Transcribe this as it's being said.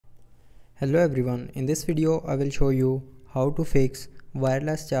Hello everyone, in this video I will show you how to fix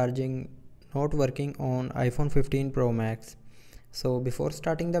wireless charging not working on iPhone 15 Pro Max. So before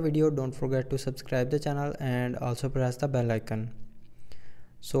starting the video, don't forget to subscribe the channel and also press the bell icon.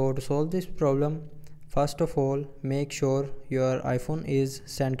 So to solve this problem, first of all make sure your iPhone is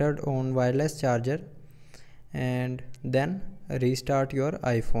centered on wireless charger and then restart your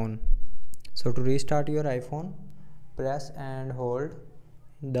iPhone. So to restart your iPhone, press and hold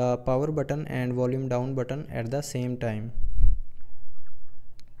the power button and volume down button at the same time.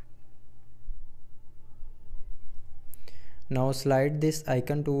 Now slide this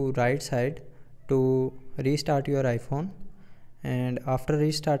icon to right side to restart your iPhone, and after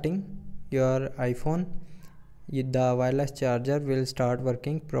restarting your iPhone, the wireless charger will start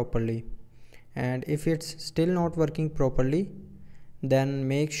working properly. And if it's still not working properly, then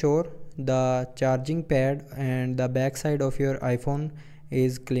make sure the charging pad and the back side of your iPhone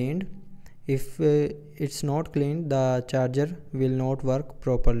is cleaned. If it's not cleaned, the charger will not work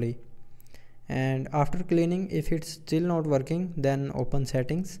properly. And after cleaning, if it's still not working, then open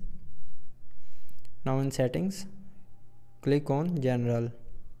settings. Now in settings, click on general.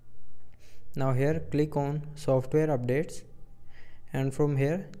 Now here click on software updates, and from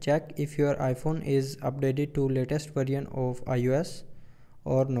here check if your iPhone is updated to latest version of iOS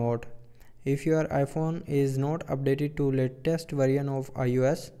or not. If your iPhone is not updated to latest version of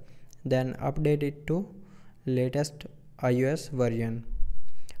iOS, then update it to latest iOS version.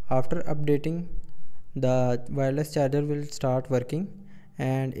 After updating, the wireless charger will start working,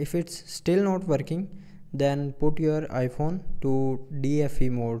 and if it's still not working, then put your iPhone to DFE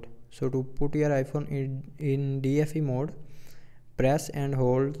mode. So to put your iPhone in DFE mode, press and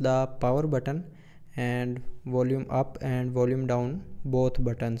hold the power button and volume up and volume down, both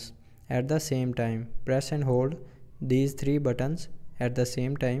buttons at the same time. Press and hold these three buttons at the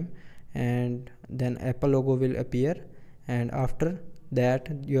same time, and then Apple logo will appear, and after that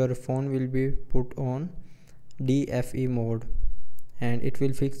your phone will be put on DFE mode and it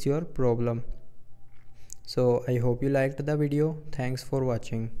will fix your problem. So I hope you liked the video. Thanks for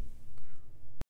watching.